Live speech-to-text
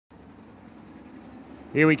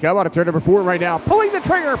Here we come on to turn number 4 right now. Pulling the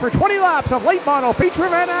trigger for 20 laps of late model feature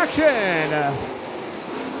event action.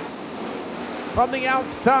 From the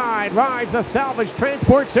outside rides the Salvage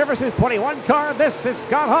Transport Services 21 car. This is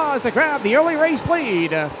Scott Haas to grab the early race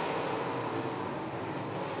lead.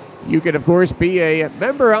 You can, of course, be a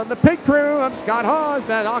member on the pit crew of Scott Haas.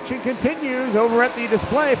 That auction continues over at the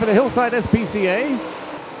display for the Hillside SPCA.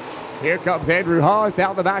 Here comes Andrew Haas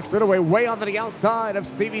down the back straightaway, way onto the outside of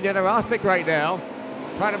Stevie Denarostic right now.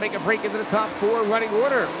 Trying to make a break into the top 4 running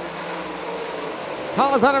order.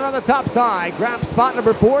 Haas on it on the top side. Grabs spot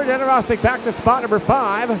number 4. Denarostic back to spot number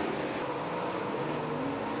 5.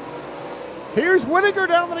 Here's Whittaker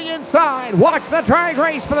down to the inside. Watch the drag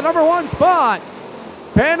race for the number 1 spot.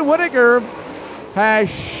 Ben Whittaker has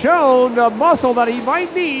shown the muscle that he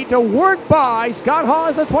might need to work by Scott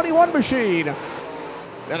Haas, the 21 machine.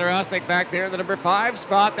 Denarostic back there in the number 5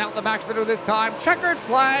 spot. Down the back straight this time. Checkered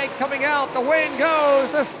flag coming out. The win goes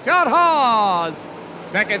to Scott Haas.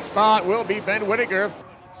 Second spot will be Ben Whittaker.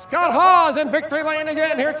 Scott Haas in victory lane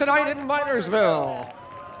again here tonight in Minersville.